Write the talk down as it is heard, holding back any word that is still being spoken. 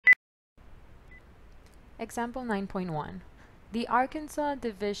Example 9.1. The Arkansas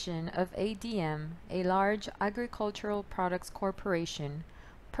division of ADM, a large agricultural products corporation,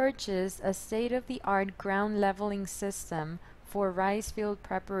 purchased a state-of-the-art ground leveling system for rice field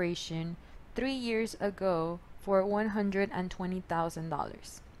preparation 3 years ago for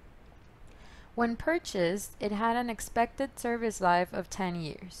 $120,000. When purchased, it had an expected service life of 10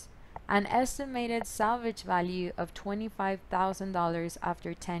 years, an estimated salvage value of $25,000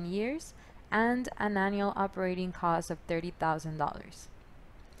 after 10 years, and an annual operating cost of $30,000.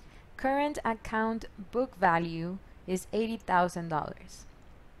 Current account book value is $80,000.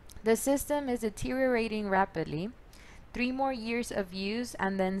 The system is deteriorating rapidly. 3 more years of use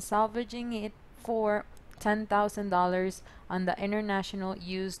and then salvaging it for $10,000 on the International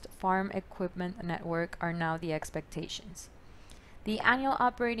Used Farm Equipment Network are now the expectations. The annual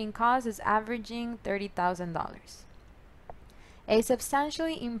operating cost is averaging $30,000. A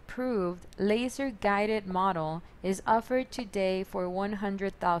substantially improved laser-guided model is offered today for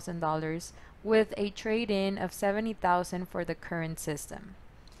 $100,000 with a trade-in of $70,000 for the current system.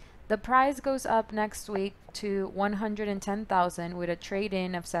 The price goes up next week to $110,000 with a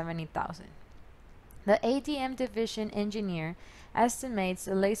trade-in of $70,000. The ADM division engineer estimates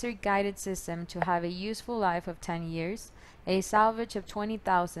the laser-guided system to have a useful life of 10 years, a salvage of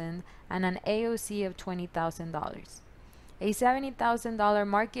 $20,000, and an AOC of $20,000. A $70,000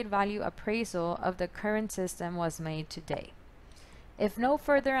 market value appraisal of the current system was made today. If no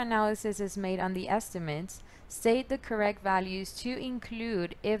further analysis is made on the estimates, state the correct values to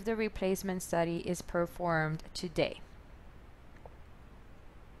include if the replacement study is performed today.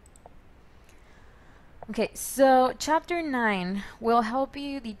 Okay, so chapter 9 will help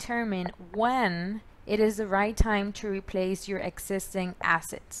you determine when it is the right time to replace your existing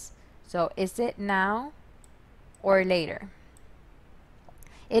assets. So is it now or later?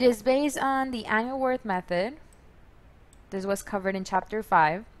 It is based on the annual worth method. This was covered in chapter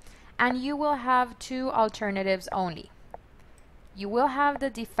 5, and you will have 2 alternatives only. You will have the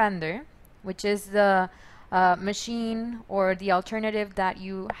defender, which is the machine or the alternative that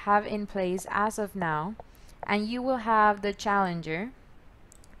you have in place as of now, and you will have the challenger,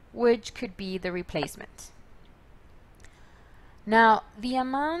 which could be the replacement. Now, the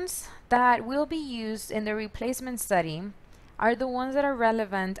amounts that will be used in the replacement study are the ones that are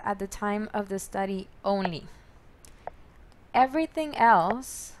relevant at the time of the study only. Everything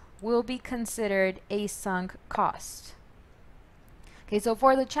else will be considered a sunk cost. Okay, so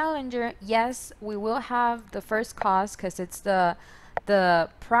for the challenger, yes, we will have the first cost because it's the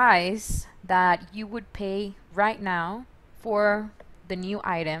price that you would pay right now for the new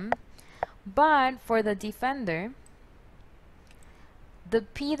item. But for the defender, the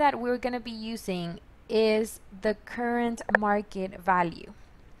P that we're going to be using is the current market value.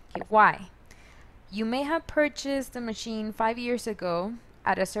 Okay, why? You may have purchased the machine 5 years ago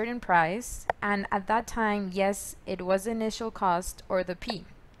at a certain price, and at that time, yes, it was initial cost or the P.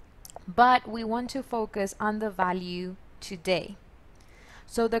 But we want to focus on the value today.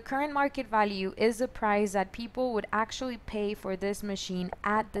 So the current market value is the price that people would actually pay for this machine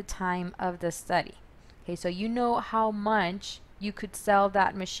at the time of the study. Okay, so you know how much you could sell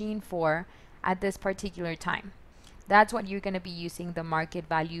that machine for at this particular time. That's what you're going to be using the market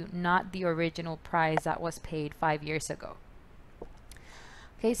value, not the original price that was paid 5 years ago.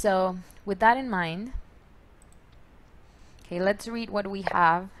 Okay, so with that in mind, okay, let's read what we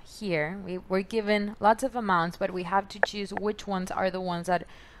have here. We're given lots of amounts, but we have to choose which ones are the ones that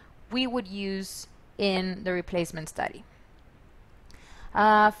we would use in the replacement study.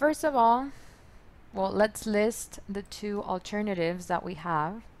 First of all, well, let's list the 2 alternatives that we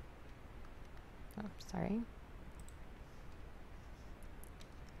have. Oh, sorry.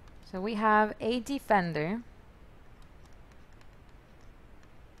 So we have a defender,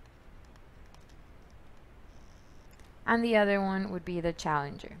 and the other one would be the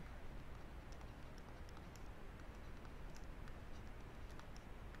challenger.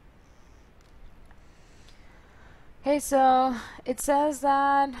 Okay, so it says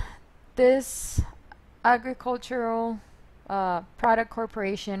that this agricultural product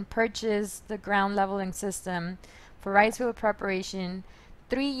corporation purchased the ground leveling system for rice field preparation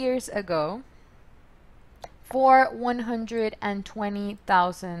 3 years ago for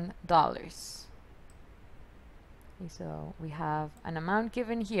 $120,000. Okay, so we have an amount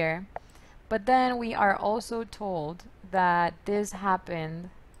given here, but then we are also told that this happened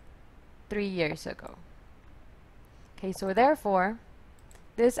 3 years ago. Okay, so therefore,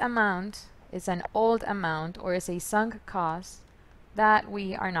 this amount is an old amount or is a sunk cost that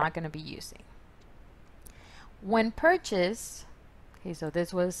we are not going to be using. When purchased, okay, so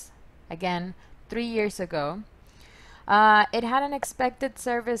this was again 3 years ago, it had an expected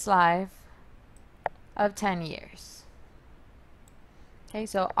service life of 10 years. Okay,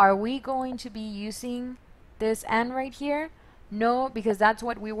 so are we going to be using this N right here? No, because that's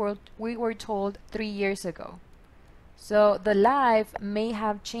what we were told 3 years ago. So the life may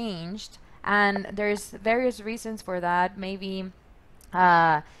have changed, and there's various reasons for that. Maybe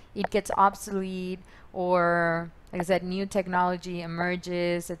it gets obsolete, or like I said, new technology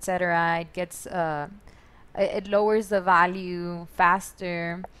emerges, etc. It gets it lowers the value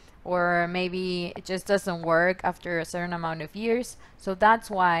faster, or maybe it just doesn't work after a certain amount of years. So that's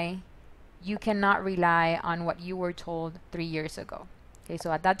why you cannot rely on what you were told 3 years ago. Okay,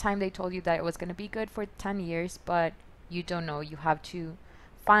 so at that time they told you that it was going to be good for 10 years, but you don't know. You have to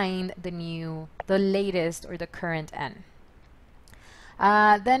find the latest or the current N.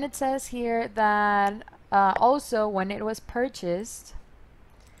 Then it says here that also when it was purchased,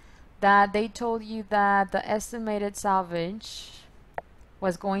 that they told you that the estimated salvage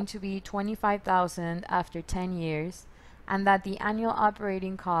was going to be $25,000 after 10 years, and that the annual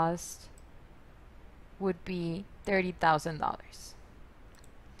operating cost would be $30,000.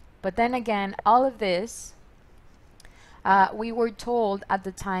 But then again, all of this we were told at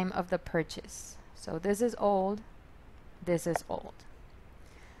the time of the purchase. So this is old, this is old.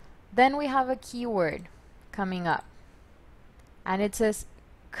 Then we have a keyword coming up, and it says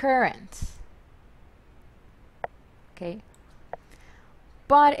current. Okay,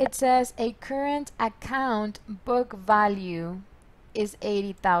 but it says a current account book value is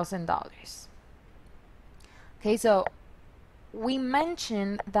 $80,000. Okay, so we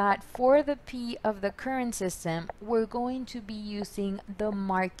mentioned that for the P of the current system, we're going to be using the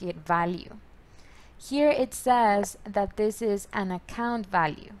market value. Here it says that this is an account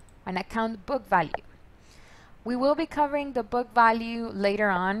value, an account book value. We will be covering the book value later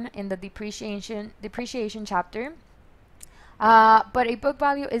on in the depreciation chapter, but a book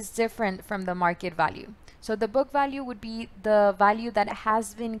value is different from the market value. So the book value would be the value that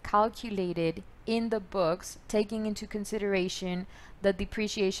has been calculated in the books, taking into consideration the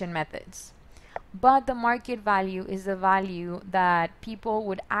depreciation methods. But the market value is the value that people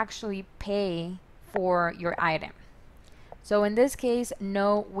would actually pay for your item. So in this case,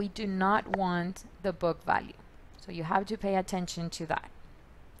 no, we do not want the book value. So you have to pay attention to that.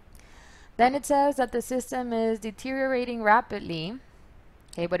 Then it says that the system is deteriorating rapidly,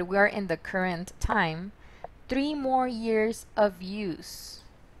 okay, but we are in the current time. 3 more years of use.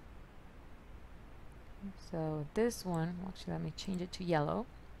 So this one, actually let me change it to yellow.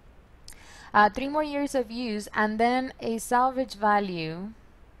 3 more years of use, and then a salvage value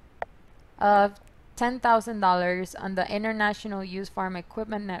of $10,000 on the International Used Farm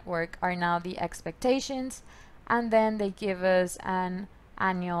Equipment Network are now the expectations, and then they give us an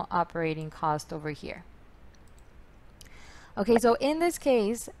annual operating cost over here. Okay, so in this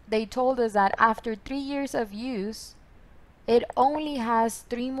case, they told us that after 3 years of use, it only has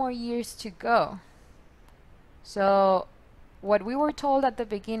 3 more years to go. So what we were told at the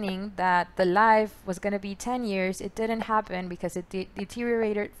beginning, that the life was going to be 10 years, it didn't happen because it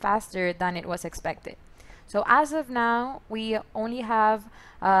deteriorated faster than it was expected. So as of now, we only have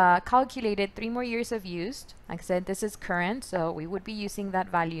calculated 3 more years of use. Like I said, this is current, so we would be using that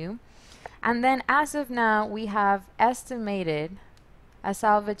value. And then as of now, we have estimated a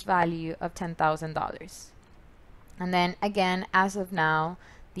salvage value of $10,000. And then again, as of now,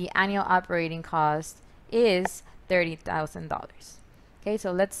 the annual operating cost is $30,000. Okay,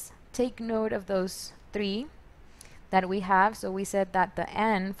 so let's take note of those 3 that we have. So we said that the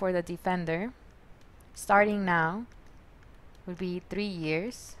N for the Defender, starting now, would be 3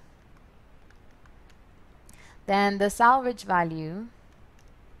 years. Then the salvage value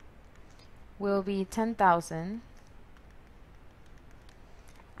will be $10,000,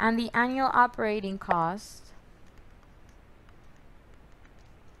 and the annual operating cost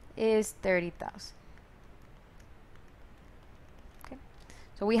is $30,000. Okay,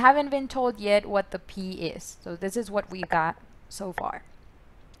 so we haven't been told yet what the P is. So this is what we got so far.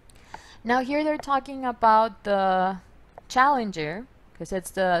 Now here they're talking about the Challenger, because it's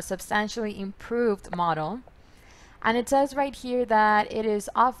the substantially improved model. And it says right here that it is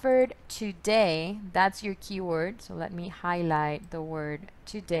offered today. That's your keyword. So let me highlight the word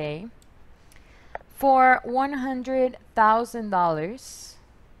today. For $100,000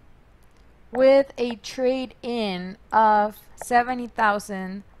 with a trade-in of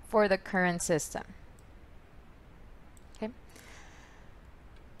 $70,000 for the current system. Okay.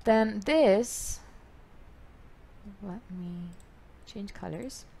 Then this, let me change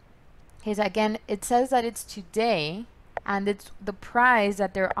colors. Okay, so again, it says that it's today, and it's the price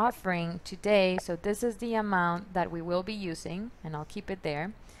that they're offering today. So this is the amount that we will be using, and I'll keep it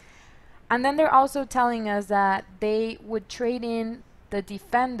there. And then they're also telling us that they would trade in the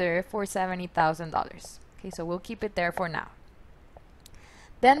Defender for $70,000. Okay, so we'll keep it there for now.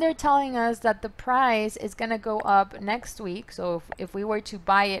 Then they're telling us that the price is going to go up next week. So if we were to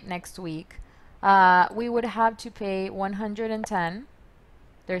buy it next week, we would have to pay $110.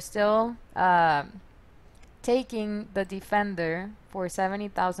 They're still taking the Defender for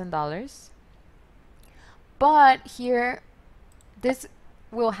 $70,000. But here, this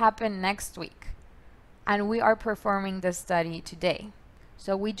will happen next week, and we are performing the study today.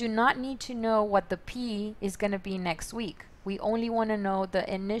 So we do not need to know what the P is going to be next week. We only want to know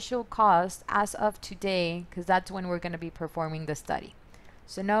the initial cost as of today, because that's when we're going to be performing the study.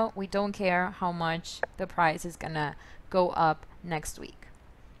 So no, we don't care how much the price is going to go up next week.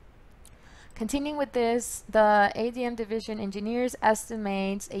 Continuing with this, the ADM division engineers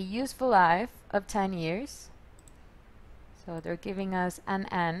estimates a useful life of 10 years. So they're giving us an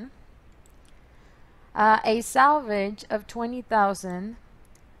N. A salvage of 20,000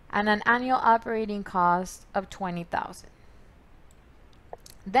 and an annual operating cost of 20,000.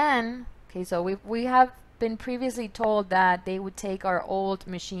 Then, okay, so we have been previously told that they would take our old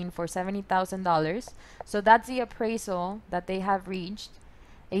machine for $70,000. So that's the appraisal that they have reached.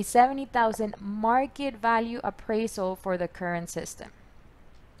 A 70,000 market value appraisal for the current system.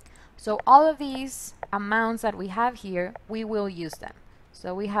 So all of these amounts that we have here, we will use them.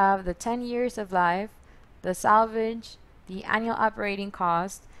 So we have the 10 years of life, the salvage, the annual operating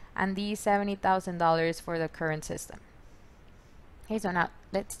cost, and the $70,000 for the current system. Okay, so now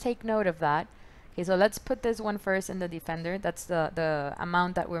let's take note of that. Okay, so let's put this one first in the Defender. That's the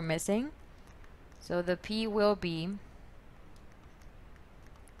amount that we're missing. So the P will be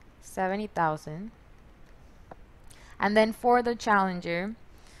 70,000. And then for the Challenger,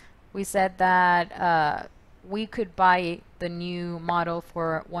 we said that we could buy the new model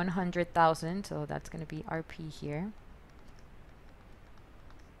for 100,000. So that's going to be our P here.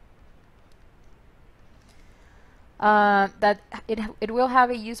 That it will have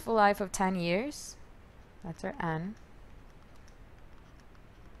a useful life of 10 years. That's our N.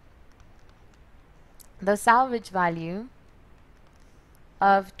 The salvage value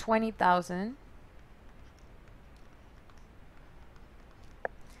of 20,000,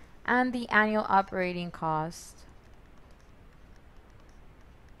 and the annual operating cost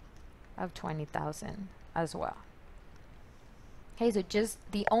of 20,000 as well. Okay, so just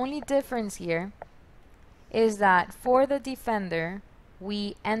the only difference here is that for the Defender,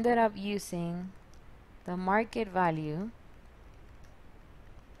 we ended up using the market value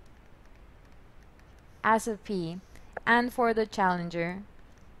as a P, and for the Challenger,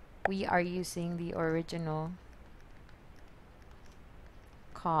 we are using the original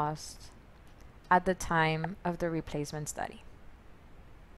cost at the time of the replacement study.